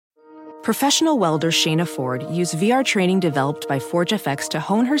Professional welder Shayna Ford used VR training developed by ForgeFX to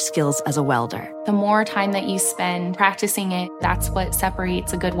hone her skills as a welder. The more time that you spend practicing it, that's what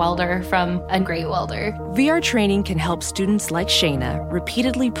separates a good welder from a great welder. VR training can help students like Shayna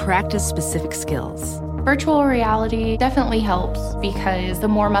repeatedly practice specific skills. Virtual reality definitely helps because the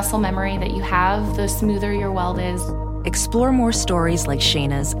more muscle memory that you have, the smoother your weld is. Explore more stories like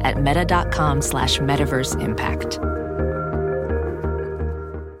Shayna's at meta.com/metaverseimpact.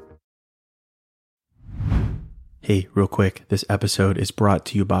 Hey, real quick, this episode is brought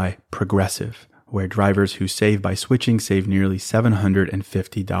to you by Progressive, where drivers who save by switching save nearly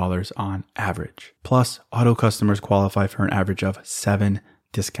 $750 on average. Plus, auto customers qualify for an average of 7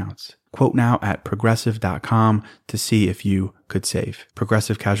 discounts. Quote now at progressive.com to see if you could save.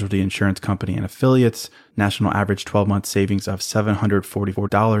 Progressive Casualty Insurance Company and Affiliates. National average 12-month savings of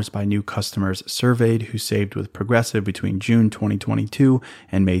 $744 by new customers surveyed who saved with Progressive between June 2022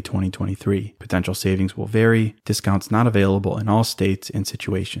 and May 2023. Potential savings will vary. Discounts not available in all states and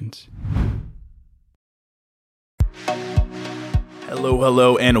situations.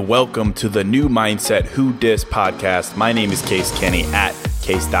 Hello, and welcome to the New Mindset Who Dis podcast. My name is Case Kenny at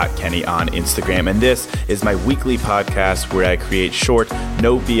Case.Kenny on Instagram, and this is my weekly podcast where I create short,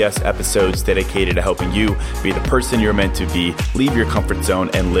 no BS episodes dedicated to helping you be the person you're meant to be, leave your comfort zone,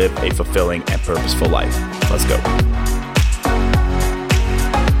 and live a fulfilling and purposeful life. Let's go.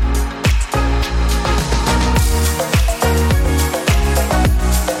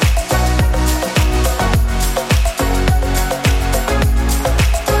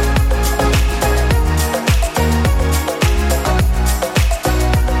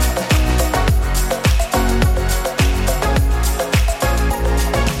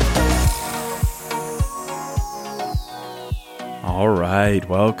 All right,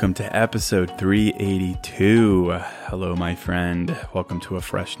 welcome to episode 382. Hello, my friend. Welcome to a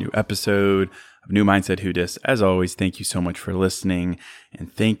fresh new episode of New Mindset Who Dis. As always, thank you so much for listening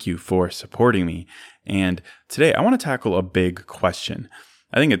and thank you for supporting me. And today I want to tackle a big question.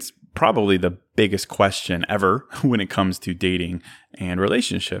 I think it's probably the biggest question ever when it comes to dating and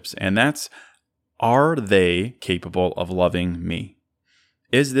relationships. And that's, are they capable of loving me?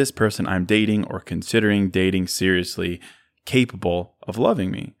 Is this person I'm dating or considering dating seriously capable of loving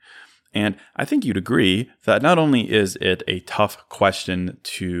me? And I think you'd agree that not only is it a tough question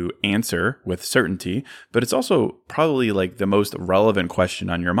to answer with certainty, but it's also probably like the most relevant question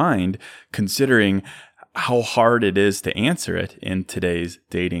on your mind, considering how hard it is to answer it in today's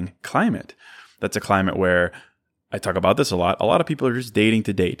dating climate. That's a climate where, I talk about this a lot of people are just dating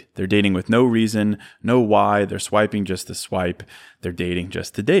to date. They're dating with no reason, no why. They're swiping just to swipe. They're dating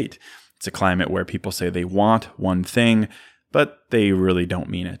just to date. It's a climate where people say they want one thing, but they really don't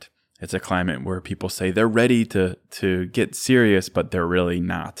mean it. It's a climate where people say they're ready to get serious, but they're really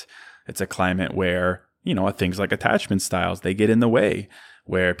not. It's a climate where, things like attachment styles, they get in the way,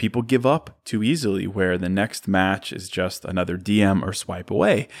 where people give up too easily, where the next match is just another DM or swipe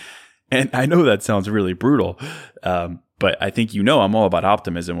away. And I know that sounds really brutal, but I think I'm all about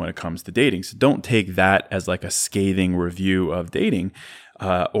optimism when it comes to dating. So don't take that as like a scathing review of dating.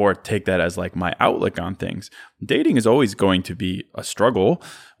 Or take that as like my outlook on things. Dating is always going to be a struggle,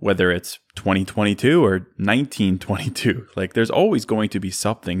 whether it's 2022 or 1922. Like there's always going to be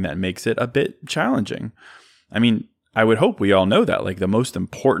something that makes it a bit challenging. I mean, I would hope we all know that like the most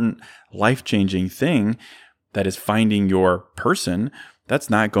important life-changing thing that is finding your person, that's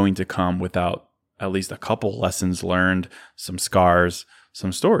not going to come without at least a couple lessons learned, some scars,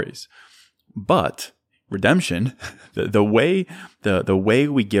 some stories. But redemption, the way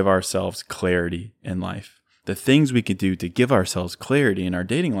we give ourselves clarity in life, the things we could do to give ourselves clarity in our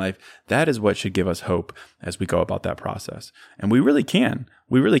dating life, that is what should give us hope as we go about that process. And we really can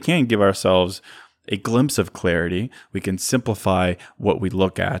give ourselves a glimpse of clarity. We can simplify what we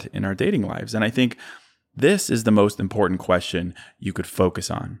look at in our dating lives. And I think this is the most important question you could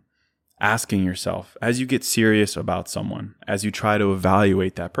focus on. Asking yourself as you get serious about someone, as you try to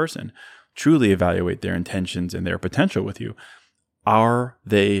evaluate that person, truly evaluate their intentions and their potential with you. Are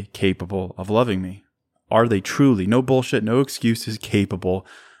they capable of loving me? Are they truly, no bullshit, no excuses, capable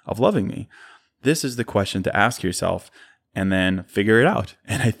of loving me? This is the question to ask yourself and then figure it out.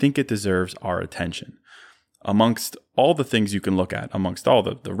 And I think it deserves our attention. Amongst all the things you can look at, amongst all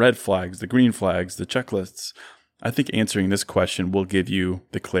the red flags, the green flags, the checklists, I think answering this question will give you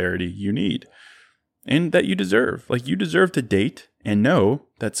the clarity you need and that you deserve. Like you deserve to date and know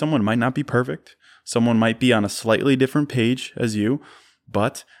that someone might not be perfect. Someone might be on a slightly different page as you,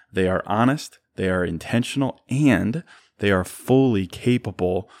 but they are honest, they are intentional, and they are fully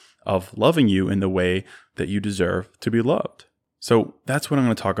capable of loving you in the way that you deserve to be loved. So that's what I'm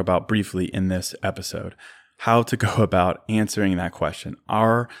going to talk about briefly in this episode. How to go about answering that question.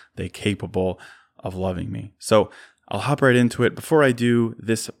 Are they capable of loving me? So I'll hop right into it. Before I do,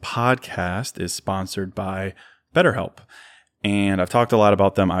 this podcast is sponsored by BetterHelp. And I've talked a lot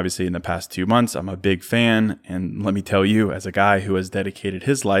about them, obviously, in the past 2 months. I'm a big fan. And let me tell you, as a guy who has dedicated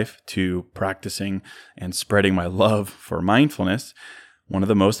his life to practicing and spreading my love for mindfulness, one of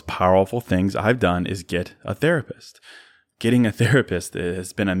the most powerful things I've done is get a therapist. Getting a therapist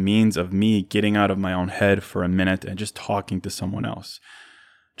has been a means of me getting out of my own head for a minute and just talking to someone else.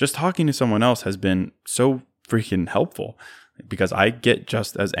 Just talking to someone else has been so freaking helpful because I get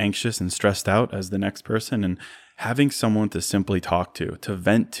just as anxious and stressed out as the next person, and having someone to simply talk to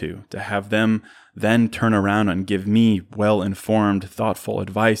vent to have them then turn around and give me well-informed, thoughtful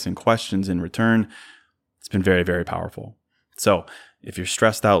advice and questions in return, it's been very, very powerful. So if you're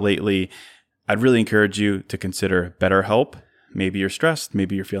stressed out lately, I'd really encourage you to consider BetterHelp. Maybe you're stressed,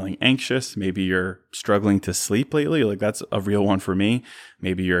 maybe you're feeling anxious, maybe you're struggling to sleep lately. Like that's a real one for me.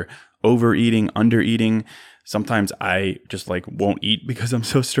 Maybe you're overeating, undereating. Sometimes I just won't eat because I'm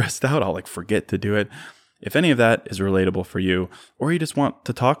so stressed out. I'll forget to do it. If any of that is relatable for you, or you just want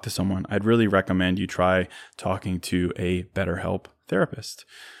to talk to someone, I'd really recommend you try talking to a BetterHelp therapist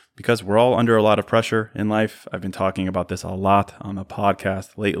because we're all under a lot of pressure in life. I've been talking about this a lot on the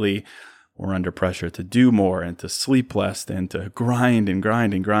podcast lately. We're under pressure to do more and to sleep less and to grind and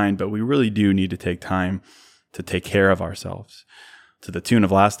grind and grind, but we really do need to take time to take care of ourselves. To the tune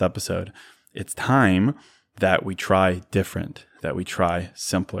of last episode, it's time that we try different, that we try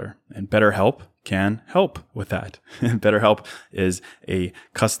simpler, and BetterHelp can help with that. BetterHelp is a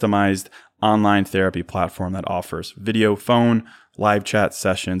customized online therapy platform that offers video, phone, live chat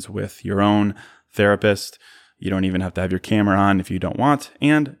sessions with your own therapist. You don't even have to have your camera on if you don't want,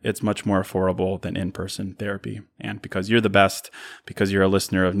 and it's much more affordable than in-person therapy. And because you're the best, because you're a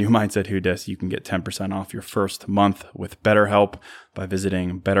listener of New Mindset Who Dis, you can get 10% off your first month with BetterHelp by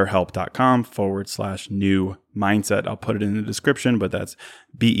visiting betterhelp.com/new mindset. I'll put it in the description, but that's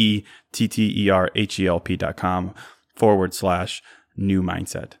betterhelp.com/new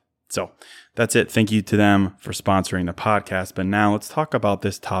mindset. So that's it. Thank you to them for sponsoring the podcast. But now let's talk about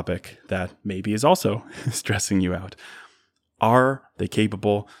this topic that maybe is also stressing you out. Are they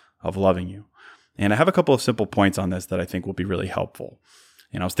capable of loving you? And I have a couple of simple points on this that I think will be really helpful.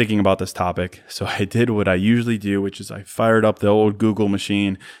 And I was thinking about this topic, so I did what I usually do, which is I fired up the old Google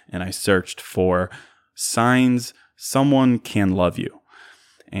machine and I searched for signs someone can love you.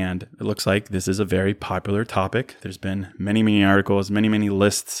 And it looks like this is a very popular topic. There's been many, many articles, many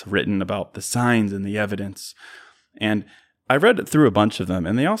lists written about the signs and the evidence. And I read through a bunch of them,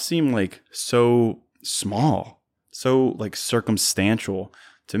 and they all seem so small, so circumstantial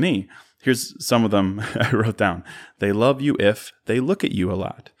to me. Here's some of them I wrote down. They love you if they look at you a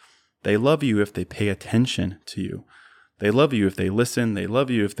lot. They love you if they pay attention to you. They love you if they listen. They love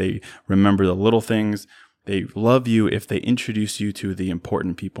you if they remember the little things. They love you if they introduce you to the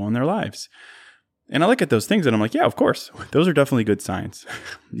important people in their lives. And I look at those things and I'm like, yeah, of course. Those are definitely good signs.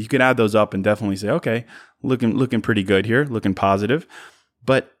 You can add those up and definitely say, okay, looking pretty good here, looking positive.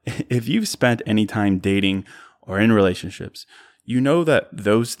 But if you've spent any time dating or in relationships, you know that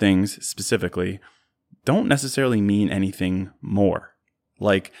those things specifically don't necessarily mean anything more.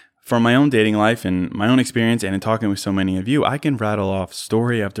 From my own dating life and my own experience and in talking with so many of you, I can rattle off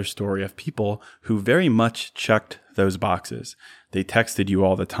story after story of people who very much checked those boxes. They texted you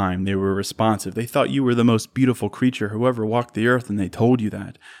all the time. They were responsive. They thought you were the most beautiful creature who ever walked the earth, and they told you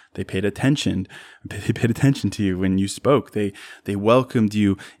that. They paid attention. They paid attention to you when you spoke. They welcomed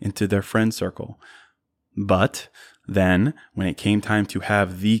you into their friend circle. But then when it came time to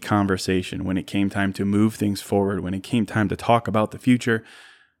have the conversation, when it came time to move things forward, when it came time to talk about the future,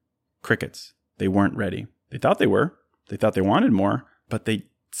 crickets. They weren't ready. They thought they were. They thought they wanted more, but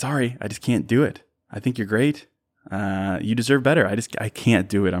sorry, I just can't do it. I think you're great. You deserve better. I can't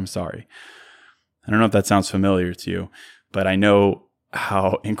do it. I'm sorry. I don't know if that sounds familiar to you, but I know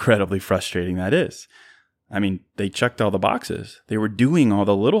how incredibly frustrating that is. I mean, they checked all the boxes. They were doing all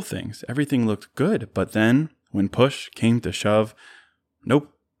the little things. Everything looked good, but then when push came to shove,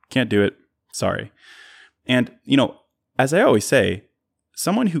 nope, can't do it. Sorry. And, as I always say,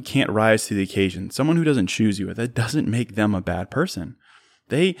 someone who can't rise to the occasion, someone who doesn't choose you, that doesn't make them a bad person.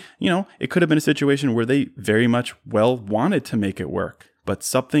 It could have been a situation where they very much wanted to make it work, but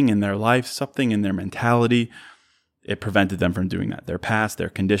something in their life, something in their mentality, it prevented them from doing that. Their past, their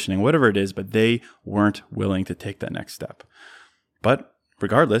conditioning, whatever it is, but they weren't willing to take that next step. But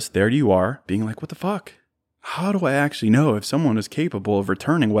regardless, there you are being like, what the fuck? How do I actually know if someone is capable of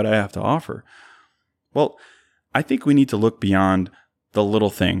returning what I have to offer? Well, I think we need to look beyond the little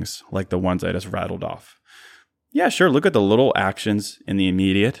things like the ones I just rattled off. Yeah, sure, look at the little actions in the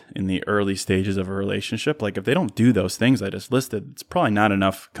immediate, in the early stages of a relationship. Like if they don't do those things I just listed, it's probably not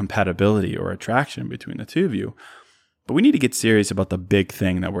enough compatibility or attraction between the two of you. But we need to get serious about the big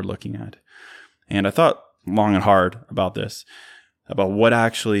thing that we're looking at. And I thought long and hard about this, about what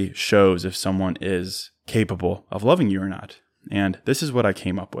actually shows if someone is capable of loving you or not. And this is what I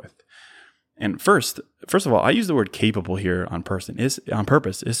came up with. And first of all, I use the word capable here on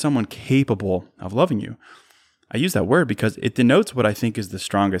purpose. Is someone capable of loving you? I use that word because it denotes what I think is the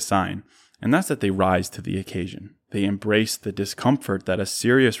strongest sign, and that's that they rise to the occasion. They embrace the discomfort that a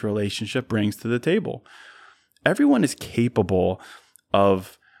serious relationship brings to the table. Everyone is capable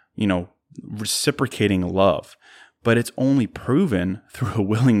of, reciprocating love, but it's only proven through a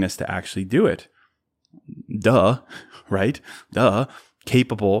willingness to actually do it. Duh, right? Duh.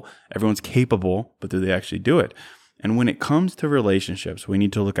 Capable. Everyone's capable, but do they actually do it? And when it comes to relationships, we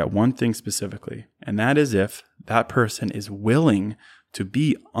need to look at one thing specifically, and that is if that person is willing to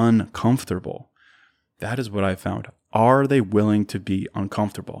be uncomfortable. That is what I found. Are they willing to be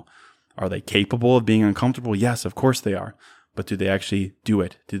uncomfortable? Are they capable of being uncomfortable? Yes, of course they are. But do they actually do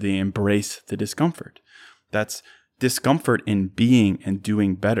it? Do they embrace the discomfort? That's discomfort in being and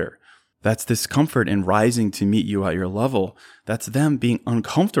doing better. That's discomfort in rising to meet you at your level. That's them being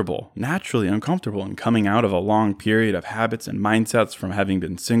uncomfortable, naturally uncomfortable, and coming out of a long period of habits and mindsets from having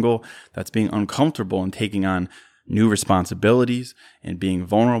been single. That's being uncomfortable and taking on new responsibilities and being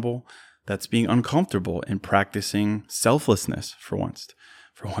vulnerable. That's being uncomfortable and practicing selflessness for once.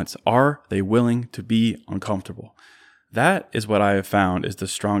 Are they willing to be uncomfortable? That is what I have found is the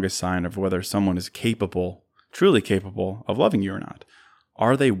strongest sign of whether someone is capable, truly capable of loving you or not.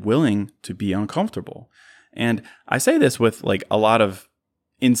 Are they willing to be uncomfortable? And I say this with a lot of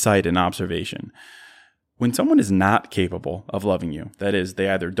insight and observation. When someone is not capable of loving you, that is, they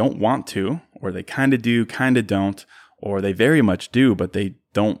either don't want to, or they kind of do, kind of don't, or they very much do, but they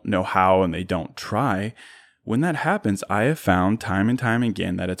don't know how and they don't try. When that happens, I have found time and time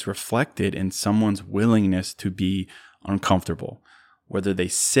again that it's reflected in someone's willingness to be uncomfortable, whether they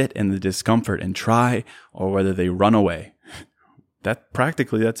sit in the discomfort and try, or whether they run away. That's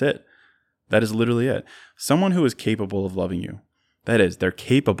it. That is literally it. Someone who is capable of loving you. That is, they're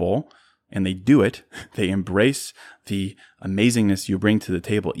capable and they do it. They embrace the amazingness you bring to the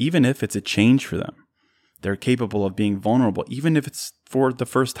table, even if it's a change for them. They're capable of being vulnerable, even if it's for the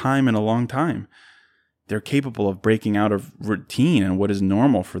first time in a long time. They're capable of breaking out of routine and what is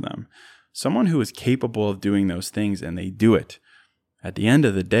normal for them. Someone who is capable of doing those things and they do it. At the end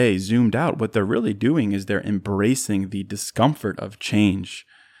of the day, zoomed out, what they're really doing is they're embracing the discomfort of change.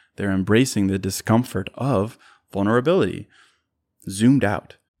 They're embracing the discomfort of vulnerability. Zoomed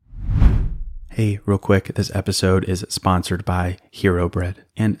out. Hey, real quick, this episode is sponsored by Hero Bread.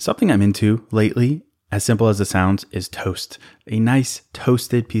 And something I'm into lately, as simple as it sounds, is toast. A nice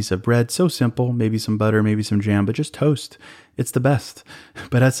toasted piece of bread, so simple, maybe some butter, maybe some jam, but just toast. It's the best.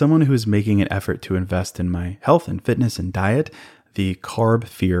 But as someone who is making an effort to invest in my health and fitness and diet, the carb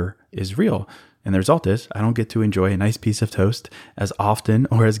fear is real. And the result is I don't get to enjoy a nice piece of toast as often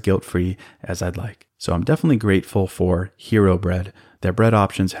or as guilt-free as I'd like. So I'm definitely grateful for Hero Bread. Their bread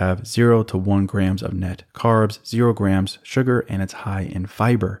options have 0 to 1 grams of net carbs, 0 grams sugar, and it's high in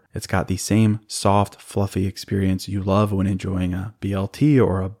fiber. It's got the same soft, fluffy experience you love when enjoying a BLT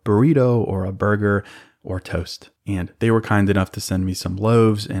or a burrito or a burger or toast. And they were kind enough to send me some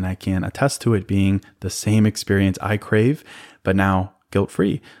loaves, and I can attest to it being the same experience I crave, but now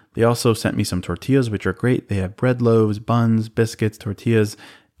guilt-free. They also sent me some tortillas, which are great. They have bread loaves, buns, biscuits, tortillas,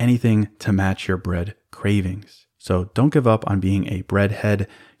 anything to match your bread cravings. So don't give up on being a breadhead.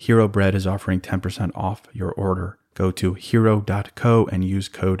 Hero Bread is offering 10% off your order. Go to hero.co and use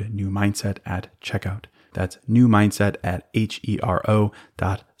code NEWMINDSET at checkout. That's NEWMINDSET at hero.co.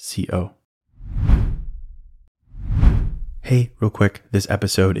 Hey, real quick, this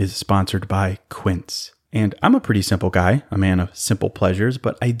episode is sponsored by Quince. And I'm a pretty simple guy, a man of simple pleasures,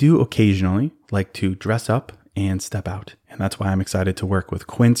 but I do occasionally like to dress up and step out. And that's why I'm excited to work with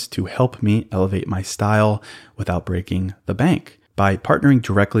Quince to help me elevate my style without breaking the bank. By partnering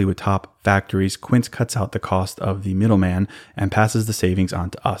directly with top factories, Quince cuts out the cost of the middleman and passes the savings on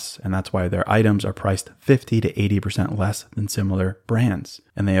to us. And that's why their items are priced 50 to 80% less than similar brands.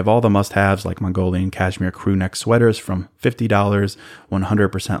 And they have all the must-haves like Mongolian cashmere crew neck sweaters from $50,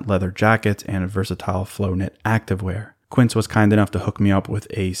 100% leather jackets, and versatile flow knit activewear. Quince was kind enough to hook me up with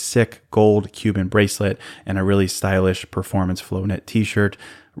a sick gold Cuban bracelet and a really stylish performance flow knit t-shirt.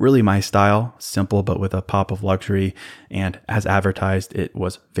 Really my style, simple but with a pop of luxury, and as advertised, it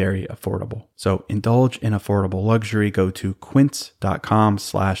was very affordable. So indulge in affordable luxury. Go to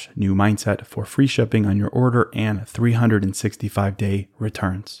quince.com/newmindset for free shipping on your order and 365-day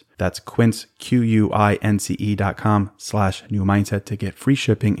returns. That's Quince, QUINCE.com/newmindset to get free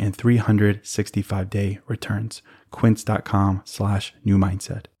shipping and 365-day returns.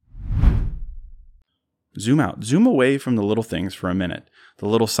 Quince.com/newmindset. Zoom out, zoom away from the little things for a minute, the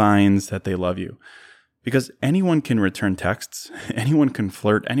little signs that they love you. Because anyone can return texts, anyone can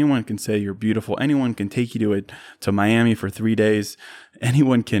flirt, anyone can say you're beautiful, anyone can take you to Miami for 3 days,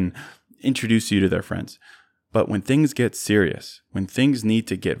 anyone can introduce you to their friends. But when things get serious, when things need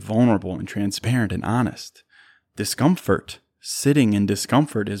to get vulnerable and transparent and honest, sitting in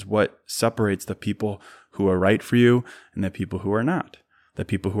discomfort is what separates the people who are right for you and the people who are not, the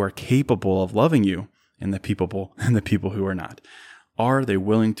people who are capable of loving you and the people who are not. Are they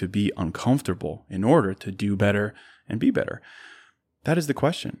willing to be uncomfortable in order to do better and be better? That is the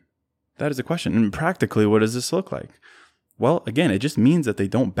question. And practically, what does this look like? Well, again, it just means that they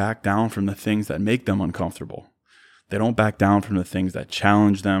don't back down from the things that make them uncomfortable. They don't back down from the things that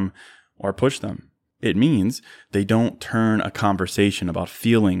challenge them or push them. It means they don't turn a conversation about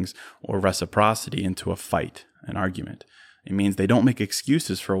feelings or reciprocity into a fight, an argument. It means they don't make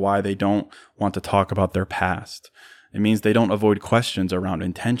excuses for why they don't want to talk about their past. It means they don't avoid questions around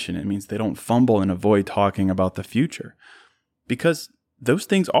intention. It means they don't fumble and avoid talking about the future. Because those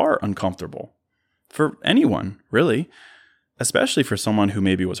things are uncomfortable for anyone, really, especially for someone who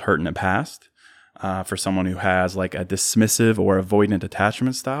maybe was hurt in the past, for someone who has like a dismissive or avoidant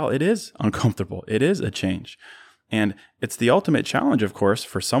attachment style. It is uncomfortable. It is a change. And it's the ultimate challenge, of course,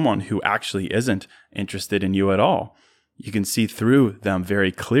 for someone who actually isn't interested in you at all. You can see through them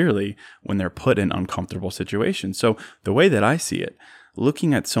very clearly when they're put in uncomfortable situations. So the way that I see it,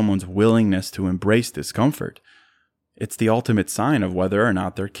 looking at someone's willingness to embrace discomfort, it's the ultimate sign of whether or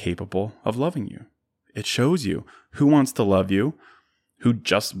not they're capable of loving you. It shows you who wants to love you, who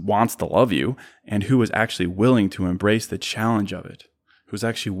just wants to love you, and who is actually willing to embrace the challenge of it, who's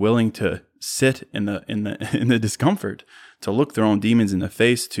actually willing to sit in the discomfort, to look their own demons in the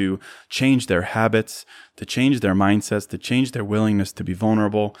face, to change their habits, to change their mindsets, to change their willingness to be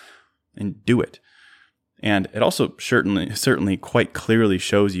vulnerable, and do it. And it also certainly quite clearly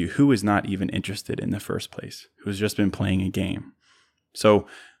shows you who is not even interested in the first place, who's just been playing a game. So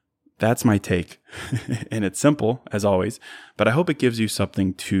that's my take. And it's simple, as always, but I hope it gives you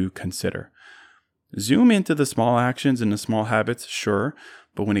something to consider. Zoom into the small actions and the small habits, sure,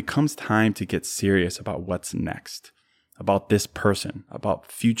 but when it comes time to get serious about what's next, about this person, about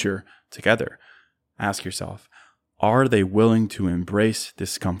future together, ask yourself, are they willing to embrace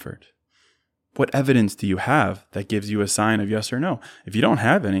discomfort? What evidence do you have that gives you a sign of yes or no? If you don't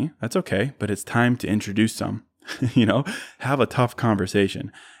have any, that's okay, but it's time to introduce some. Have a tough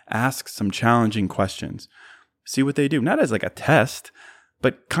conversation. Ask some challenging questions. See what they do, not as like a test,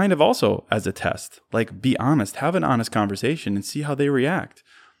 but kind of also as a test. Like, be honest, have an honest conversation and see how they react.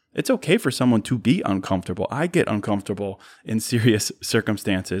 It's okay for someone to be uncomfortable. I get uncomfortable in serious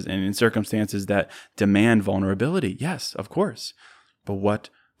circumstances and in circumstances that demand vulnerability. Yes, of course. But what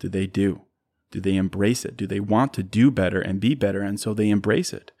do they do? Do they embrace it? Do they want to do better and be better, and so they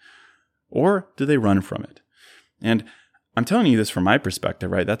embrace it? Or do they run from it? And I'm telling you this from my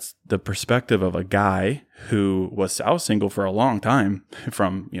perspective, right? That's the perspective of a guy who was single for a long time,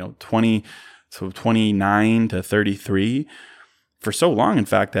 from 20 to 29 to 33, for so long, in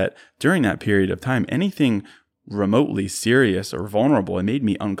fact, that during that period of time, anything remotely serious or vulnerable, it made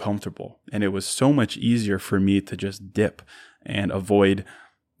me uncomfortable. And it was so much easier for me to just dip and avoid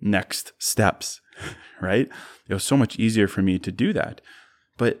next steps, right? It was so much easier for me to do that.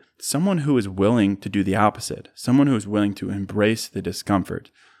 But someone who is willing to do the opposite, someone who is willing to embrace the discomfort,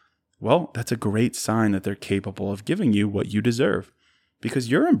 well, that's a great sign that they're capable of giving you what you deserve,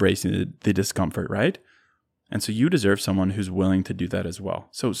 because you're embracing the discomfort, right? And so you deserve someone who's willing to do that as well.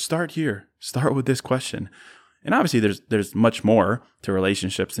 So start here. Start with this question. And obviously there's much more to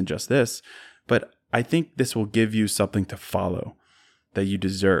relationships than just this, but I think this will give you something to follow that you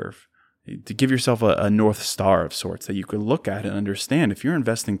deserve, to give yourself a North Star of sorts that you could look at and understand if you're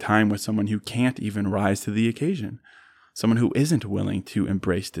investing time with someone who can't even rise to the occasion, someone who isn't willing to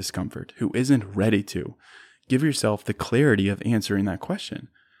embrace discomfort, who isn't ready to. Give yourself the clarity of answering that question,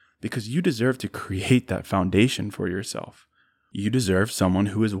 because you deserve to create that foundation for yourself. You deserve someone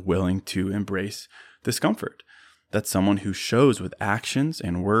who is willing to embrace discomfort. That's someone who shows with actions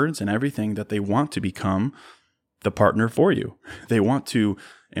and words and everything that they want to become the partner for you. They want to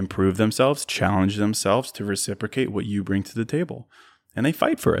improve themselves, challenge themselves to reciprocate what you bring to the table. And they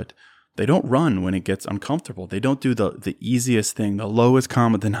fight for it. They don't run when it gets uncomfortable. They don't do the easiest thing, the lowest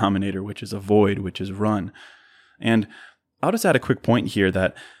common denominator, which is avoid, which is run. And I'll just add a quick point here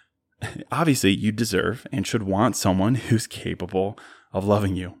that obviously you deserve and should want someone who's capable of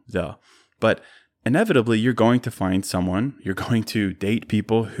loving you. Duh. But inevitably, you're going to find someone, you're going to date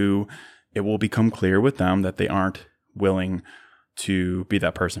people who it will become clear with them that they aren't willing to be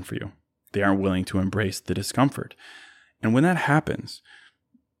that person for you. They aren't willing to embrace the discomfort. And when that happens,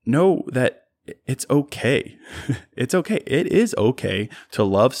 know that it's okay. It's okay. It is okay to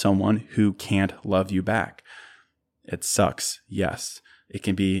love someone who can't love you back. It sucks. Yes. It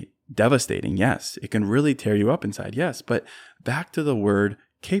can be devastating. Yes. It can really tear you up inside. Yes. But back to the word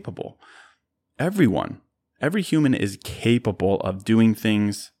capable. Every human is capable of doing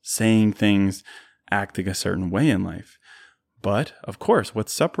things, saying things, acting a certain way in life. But of course, what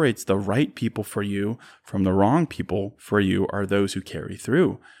separates the right people for you from the wrong people for you are those who carry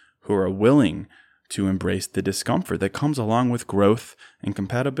through, who are willing to embrace the discomfort that comes along with growth and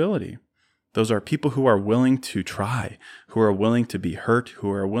compatibility. Those are people who are willing to try, who are willing to be hurt, who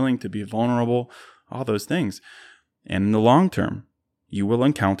are willing to be vulnerable, all those things. And in the long term, you will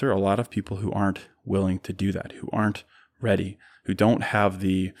encounter a lot of people who aren't willing to do that, who aren't ready, who don't have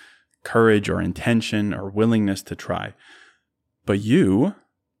the courage or intention or willingness to try. But you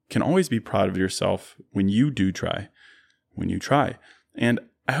can always be proud of yourself when you do try, when you try. And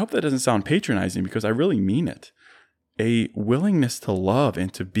I hope that doesn't sound patronizing because I really mean it. A willingness to love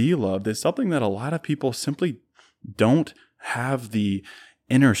and to be loved is something that a lot of people simply don't have the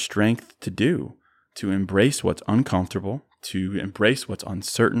inner strength to do, to embrace what's uncomfortable, to embrace what's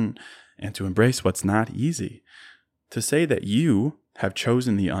uncertain, and to embrace what's not easy. To say that you have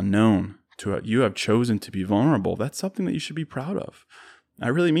chosen the unknown, you have chosen to be vulnerable, that's something that you should be proud of. I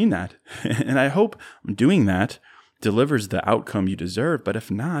really mean that. And I hope doing that delivers the outcome you deserve. But if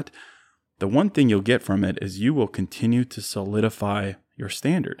not, the one thing you'll get from it is you will continue to solidify your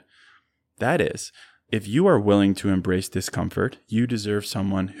standard. That is, if you are willing to embrace discomfort, you deserve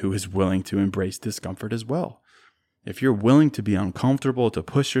someone who is willing to embrace discomfort as well. If you're willing to be uncomfortable, to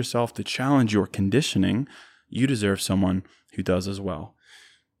push yourself, to challenge your conditioning, you deserve someone who does as well.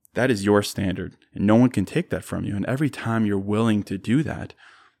 That is your standard, and no one can take that from you. And every time you're willing to do that,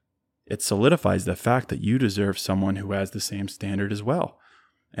 it solidifies the fact that you deserve someone who has the same standard as well.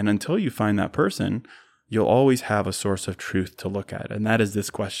 And until you find that person, you'll always have a source of truth to look at. And that is this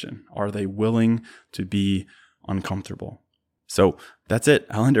question: are they willing to be uncomfortable? So that's it.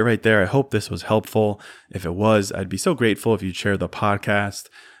 I'll end it right there. I hope this was helpful. If it was, I'd be so grateful if you'd share the podcast.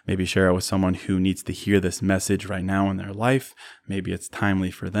 Maybe share it with someone who needs to hear this message right now in their life. Maybe it's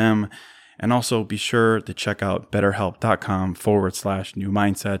timely for them. And also be sure to check out betterhelp.com/new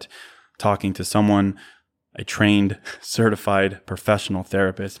mindset. Talking to someone, a trained, certified professional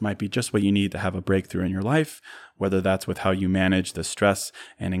therapist might be just what you need to have a breakthrough in your life, whether that's with how you manage the stress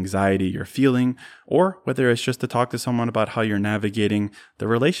and anxiety you're feeling, or whether it's just to talk to someone about how you're navigating the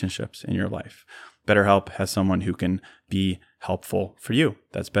relationships in your life. BetterHelp has someone who can be helpful for you.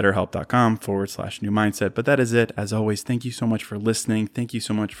 That's betterhelp.com/new mindset. But that is it. As always, thank you so much for listening. Thank you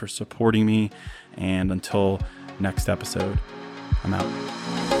so much for supporting me. And until next episode, I'm out.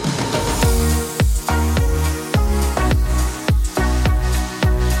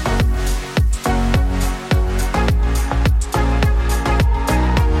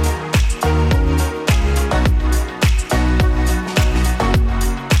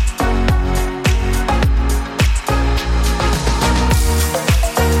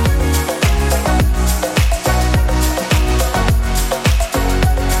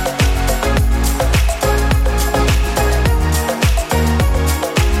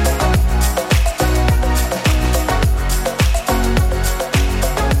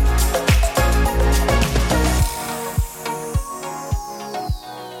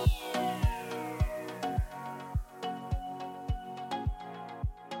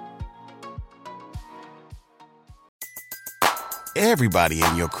 Everybody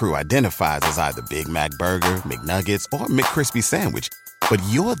in your crew identifies as either Big Mac Burger, McNuggets, or McCrispy Sandwich. But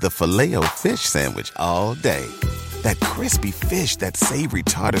you're the Filet-O-Fish Sandwich all day. That crispy fish, that savory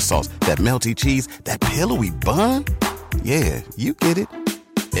tartar sauce, that melty cheese, that pillowy bun. Yeah, you get it.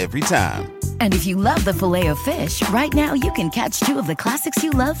 Every time. And if you love the Filet-O-Fish, right now you can catch two of the classics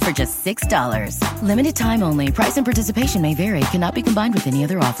you love for just $6. Limited time only. Price and participation may vary. Cannot be combined with any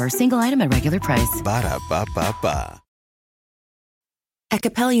other offer. Single item at regular price. Ba-da-ba-ba-ba. At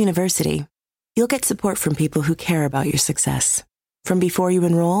Capella University, you'll get support from people who care about your success. From before you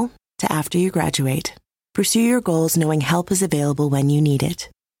enroll to after you graduate, Pursue your goals knowing help is available when you need it.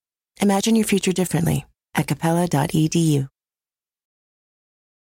 Imagine your future differently at capella.edu.